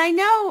 And I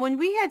know when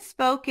we had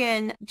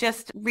spoken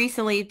just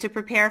recently to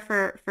prepare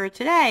for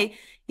today,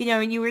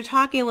 and you were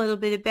talking a little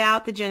bit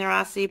about the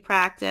generosity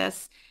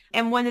practice.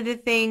 And one of the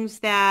things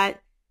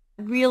that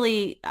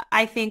really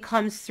I think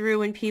comes through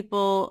when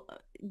people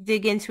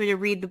dig into it or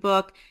read the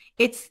book,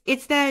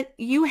 it's that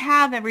you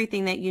have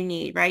everything that you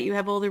need, right? You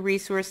have all the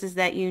resources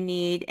that you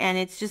need. And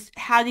it's just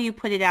how do you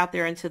put it out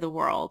there into the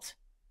world?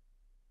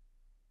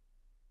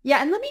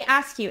 Yeah. And let me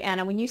ask you,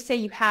 Anna, when you say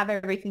you have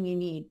everything you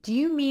need, do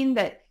you mean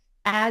that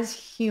as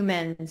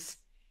humans,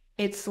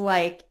 it's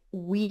like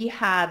we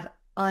have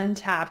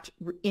untapped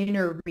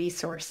inner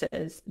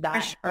resources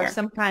that are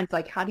sometimes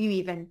like, how do you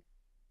even,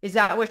 is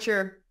that what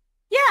you're?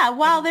 Yeah,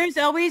 well, there's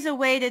always a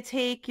way to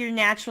take your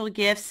natural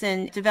gifts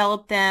and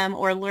develop them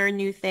or learn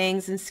new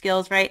things and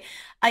skills, right?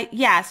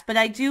 Yes, but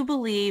I do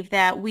believe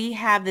that we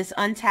have this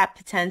untapped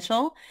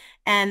potential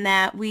and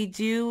that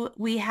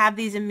we have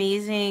these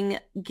amazing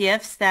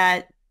gifts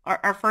that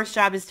our first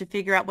job is to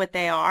figure out what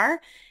they are.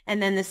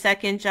 And then the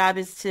second job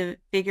is to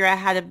figure out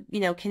how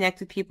to, connect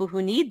with people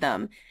who need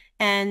them.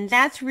 And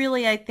that's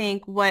really, I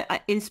think, what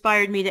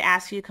inspired me to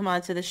ask you to come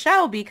on to the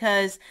show,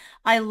 because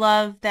I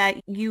love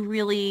that you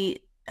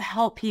really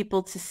help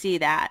people to see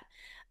that.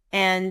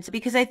 And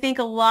because I think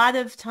a lot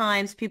of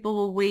times people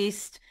will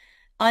waste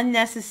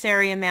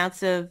unnecessary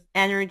amounts of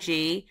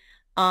energy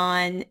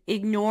on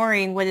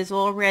ignoring what is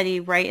already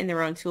right in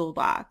their own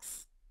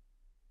toolbox.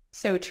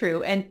 So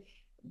true. And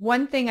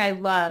one thing I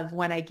love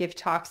when I give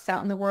talks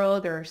out in the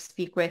world or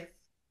speak with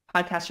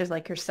podcasters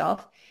like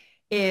yourself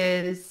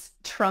is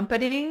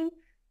trumpeting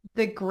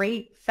the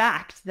great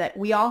fact that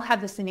we all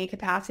have this innate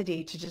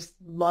capacity to just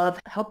love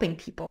helping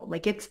people.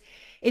 Like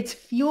it's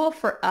fuel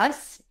for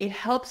us. It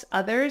helps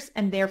others,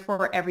 and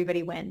therefore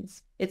everybody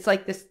wins. It's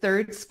like this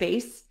third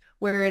space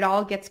where it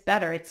all gets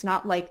better. It's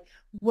not like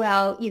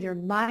well, either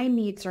my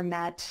needs are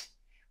met,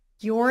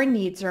 your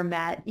needs are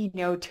met,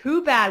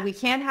 too bad we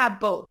can't have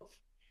both.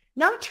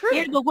 Not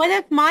Yeah, true. but what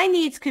if my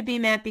needs could be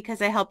met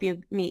because I help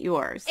you meet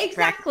yours, correct?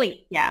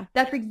 Exactly. Yeah.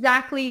 That's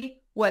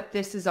exactly what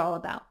this is all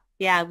about.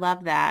 Yeah, I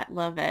love that.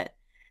 Love it.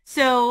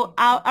 So,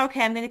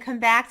 okay, I'm going to come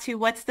back to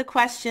what's the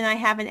question I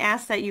haven't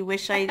asked that you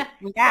wish I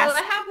would Well, I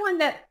ask? have one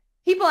that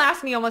people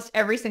ask me almost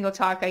every single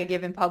talk I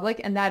give in public,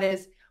 and that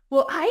is,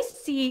 well, I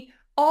see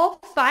all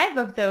five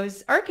of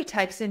those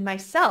archetypes in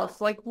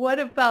myself. Like, what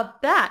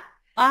about that?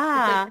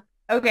 It's like, Ah,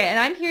 okay, and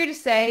I'm here to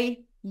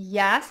say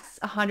yes,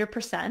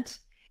 100%.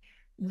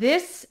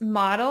 This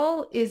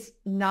model is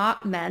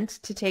not meant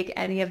to take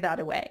any of that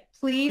away.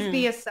 Please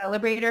be mm, a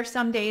celebrator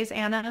some days,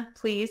 Anna,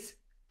 please.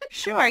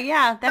 sure.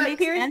 Yeah, that But makes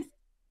here's, sense.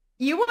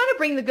 you want to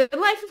bring the good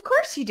life? Of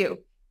course you do.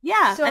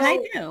 Yeah, and I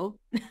So, do.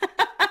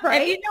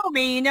 If you right? know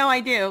me, you know I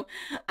do.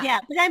 Yeah,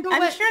 but I'm So I'm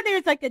what sure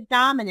there's like a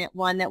dominant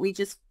one that we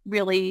just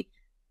really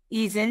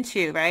ease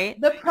into, right?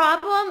 the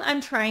problem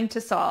I'm trying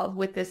to solve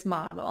with this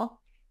model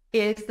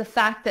is the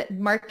fact that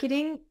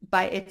marketing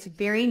by its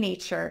very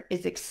nature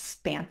is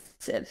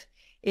expansive.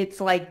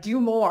 It's like do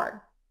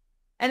more.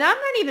 And I'm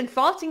not even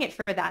faulting it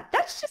for that.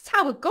 That's just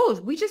how it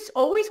goes. We just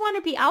always want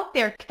to be out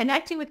there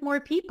connecting with more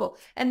people.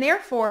 And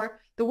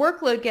therefore, the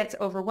workload gets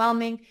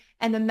overwhelming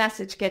and the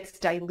message gets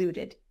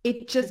diluted.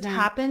 It just Hmm.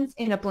 happens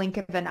in a blink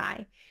of an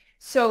eye.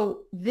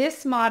 So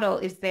this model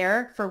is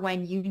there for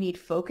when you need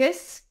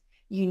focus,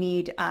 you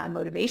need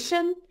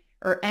motivation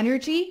or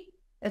energy.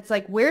 It's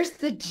like, where's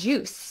the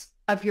juice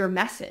of your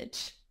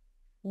message?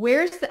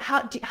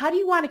 How do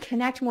you want to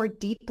connect more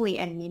deeply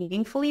and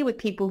meaningfully with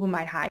people who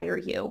might hire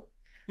you?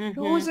 Hmm.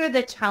 Those are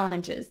the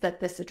challenges that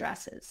this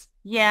addresses.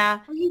 Yeah.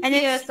 Please And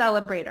be a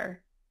celebrator.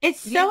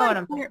 it's You so know what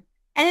I'm saying? important.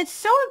 And it's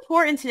so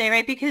important today,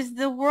 right? Because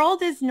the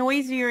world is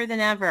noisier than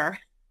ever,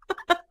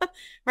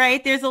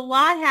 right? There's a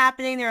lot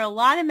happening. There are a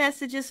lot of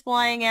messages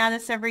flying at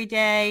us every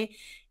day.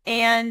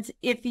 And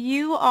if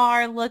you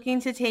are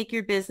looking to take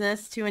your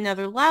business to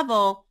another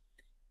level,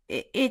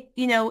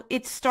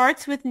 it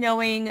starts with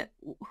knowing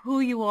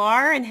who you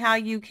are and how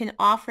you can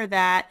offer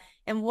that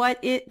and what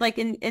it like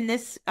in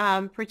this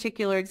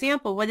particular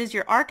example, what is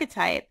your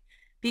archetype?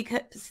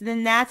 Because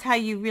then that's how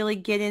you really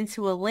get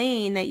into a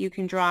lane that you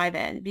can drive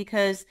in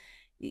because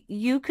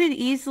you could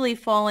easily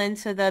fall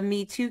into the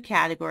Me Too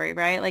category,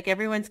 right? Like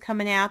everyone's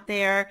coming out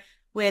there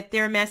with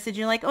their message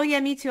and like, oh yeah,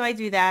 me too, I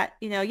do that.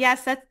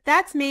 Yes,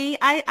 that's me.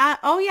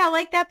 Oh yeah, I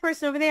like that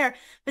person over there.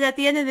 But at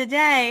the end of the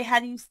day, how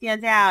do you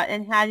stand out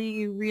and how do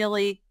you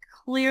really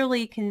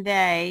clearly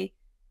convey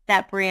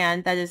that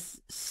brand that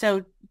is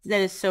so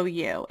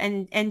you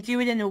and do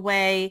it in a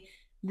way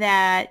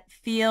that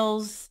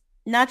feels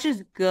not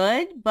just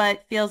good,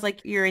 but feels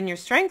like you're in your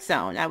strength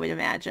zone, I would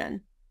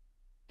imagine.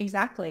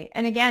 Exactly.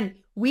 And again,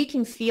 we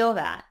can feel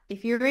that.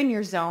 If you're in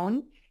your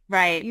zone,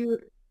 Right. you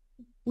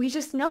we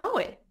just know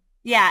it.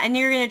 Yeah, and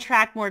you're going to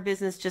attract more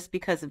business just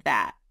because of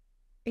that.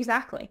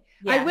 Exactly.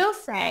 I Yeah. will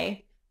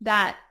say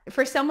that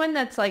for someone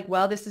that's like,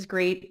 well, this is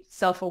great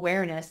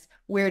self-awareness,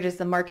 where does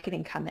the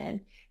marketing come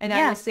in? And I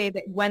will Yeah. say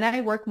that when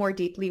I work more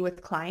deeply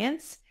with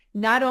clients,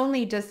 not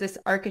only does this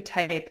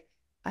archetype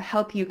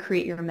help you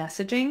create your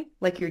messaging,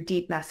 like your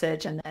deep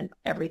message and then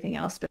everything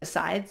else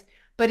besides,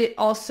 but it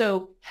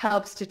also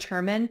helps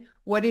determine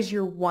what is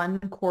your one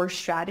core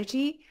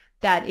strategy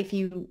that if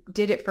you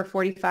did it for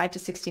 45 to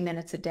 60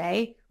 minutes a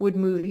day would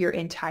move your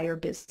entire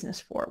business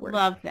forward.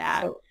 Love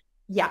that. So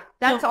yeah,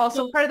 that's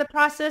also So part of the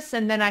process.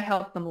 And then I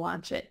help them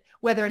launch it,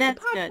 whether it's a that's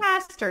good.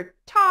 podcast or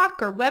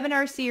talk or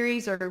webinar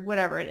series or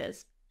whatever it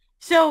is.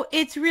 So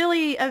it's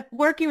really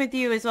working with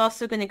you is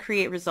also going to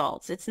create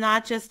results. It's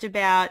not just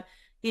about,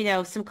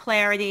 some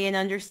clarity and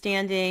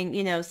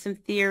understanding, some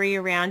theory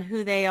around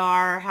who they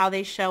are, how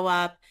they show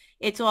up.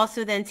 It's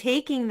also then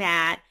taking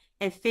that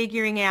and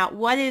figuring out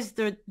what is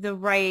the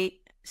right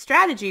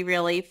strategy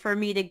really for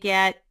me to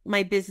get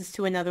my business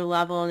to another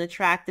level and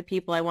attract the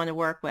people I want to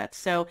work with.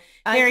 So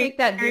I very, take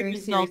that very very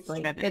results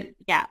seriously. driven.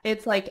 Yeah.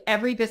 It's like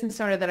every business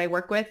owner that I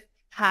work with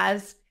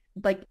has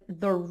like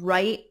the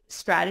right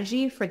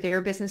strategy for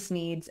their business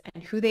needs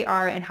and who they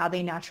are and how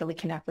they naturally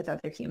connect with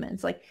other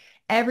humans. Like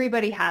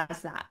everybody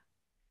has that.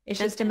 It's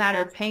That's just a matter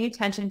of fantastic. paying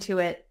attention to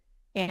it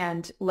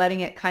and letting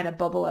it kind of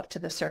bubble up to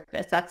the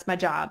surface. That's my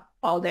job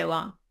all day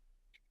long.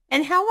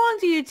 And how long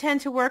do you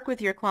tend to work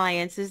with your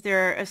clients? Is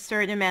there a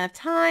certain amount of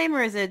time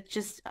or is it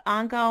just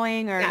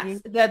ongoing or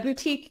Yes, the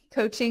boutique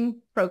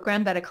coaching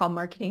program that I call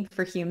Marketing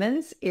for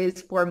Humans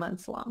is 4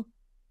 months long.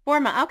 4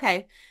 months?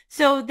 Okay.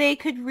 So they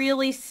could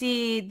really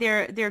see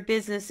their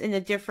business in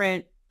a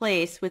different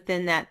place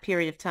within that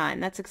period of time.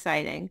 That's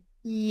exciting.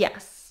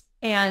 Yes.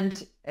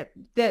 And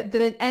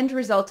the end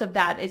result of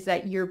that is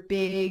that your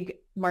big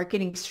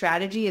marketing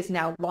strategy is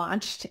now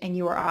launched and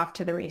you are off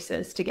to the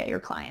races to get your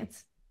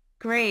clients.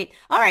 Great.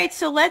 All right.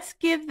 So let's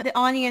give the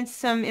audience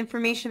some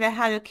information about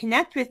how to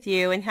connect with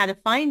you and how to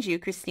find you,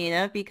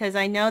 Christina, because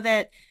I know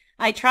that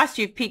I trust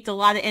you've piqued a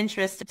lot of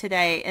interest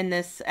today in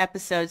this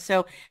episode.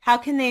 So how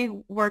can they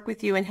work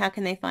with you and how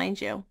can they find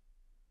you?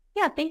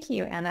 Yeah, thank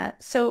you, Anna.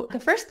 So the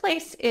first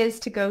place is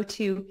to go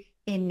to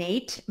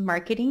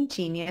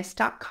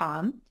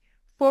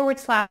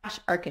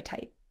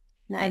innatemarketinggenius.com/archetype.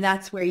 And Nice.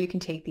 that's where you can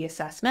take the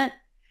assessment.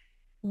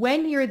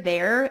 When you're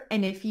there,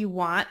 and if you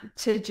want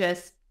to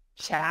just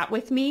chat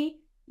with me,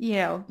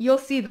 you'll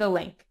see the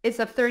link. It's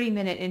a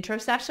 30-minute intro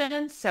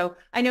session. So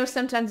I know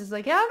sometimes it's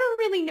like, I don't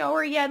really know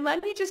her yet.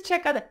 Let me just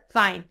check out it.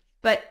 Fine.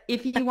 But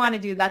if you want to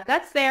do that,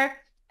 that's there.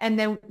 And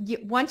then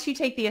once you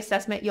take the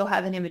assessment, you'll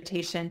have an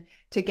invitation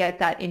to get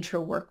that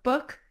intro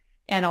workbook.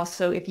 And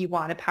also, if you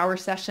want a power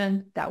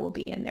session, that will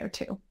be in there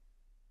too.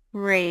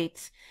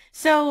 Great.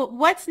 So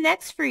what's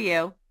next for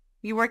you?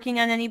 You working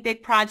on any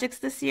big projects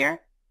this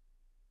year?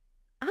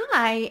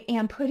 I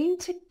am putting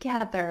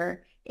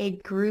together a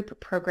group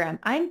program.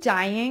 I'm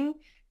dying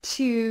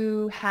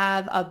to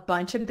have a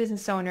bunch of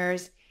business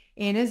owners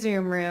in a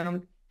Zoom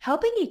room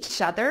helping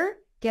each other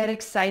get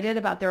excited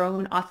about their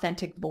own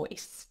authentic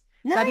voice.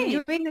 So I've been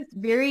Nice. doing this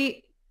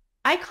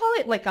I call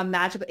it like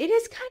it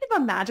is kind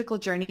of a magical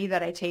journey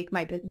that I take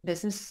my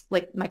business,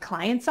 like my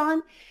clients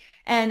on.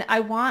 And I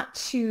want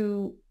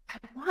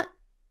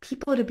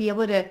people to be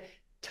able to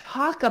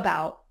talk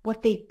about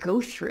what they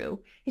go through.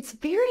 It's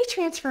very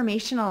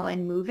transformational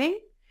and moving.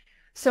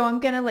 So I'm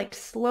going to like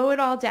slow it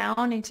all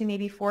down into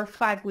maybe 4 or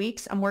 5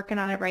 weeks. I'm working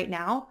on it right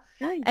now.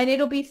 Nice. And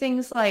it'll be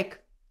things like,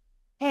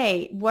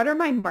 hey, what are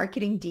my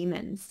marketing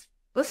demons?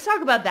 Let's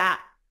talk about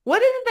that.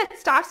 What is it that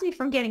stops me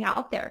from getting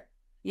out there?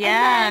 And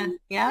Yeah. then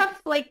Yeah.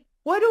 stuff like,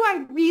 what do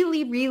I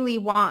really, really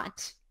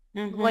want?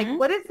 Like, Mm-hmm.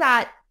 what is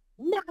that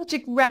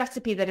magic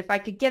recipe that if I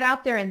could get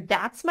out there and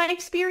that's my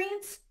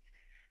experience?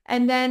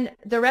 And then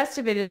the rest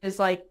of it is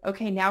like,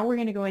 okay, now we're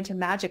going to go into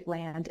magic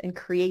land and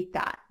create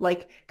that.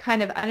 Like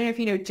kind of, I don't know if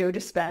you know Joe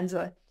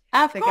Dispenza,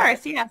 Of the guy.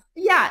 course. Yeah.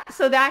 Yeah.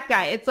 So that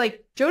guy, it's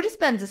like Joe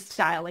Dispenza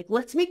style. Like,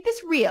 let's make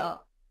this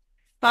real.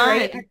 All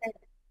right. Fun.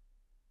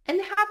 And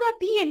have that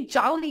be in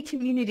jolly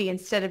community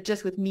instead of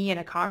just with me in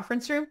a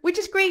conference room, which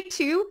is great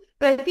too.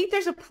 But I think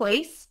there's a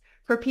place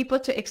for people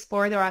to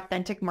explore their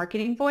authentic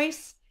marketing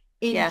voice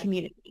in Yeah.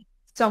 community.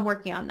 So I'm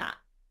working on that.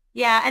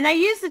 Yeah. And I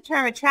used the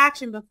term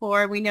attraction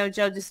before. We know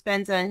Joe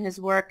Dispenza and his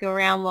work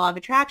around law of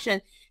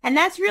attraction. And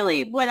that's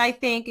really what I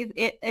think,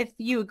 if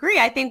you agree,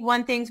 I think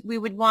one thing we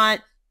would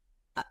want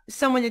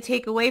someone to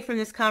take away from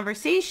this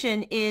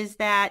conversation is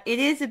that it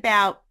is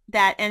about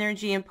that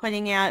energy and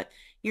putting out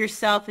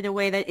yourself in a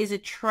way that is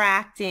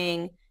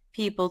attracting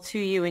people to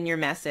you and your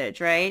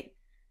message, right?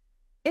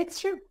 It's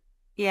true.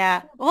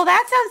 Yeah. Well,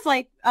 that sounds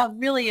like a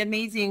really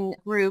amazing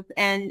group,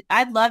 and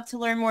I'd love to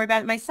learn more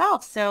about it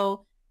myself.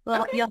 So,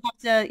 well, Okay. you'll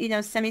have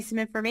to, send me some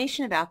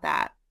information about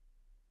that.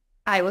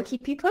 I will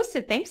keep you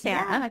posted. Thanks,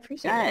 Yeah. Anna. I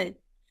appreciate it. Good.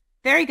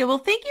 Very good. Well,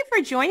 thank you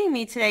for joining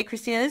me today,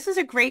 Christina. This was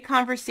a great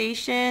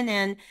conversation,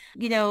 and,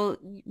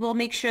 we'll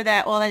make sure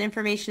that all that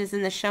information is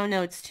in the show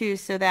notes too,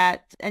 so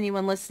that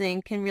anyone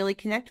listening can really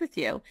connect with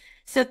you.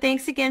 So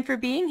thanks again for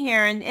being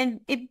here, and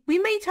we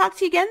may talk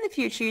to you again in the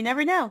future. You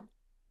never know.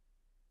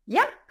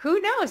 Yeah, who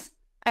knows?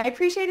 I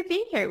appreciated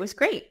being here. It was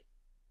great.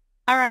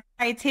 All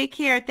right. Take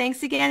care.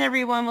 Thanks again,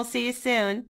 everyone. We'll see you soon.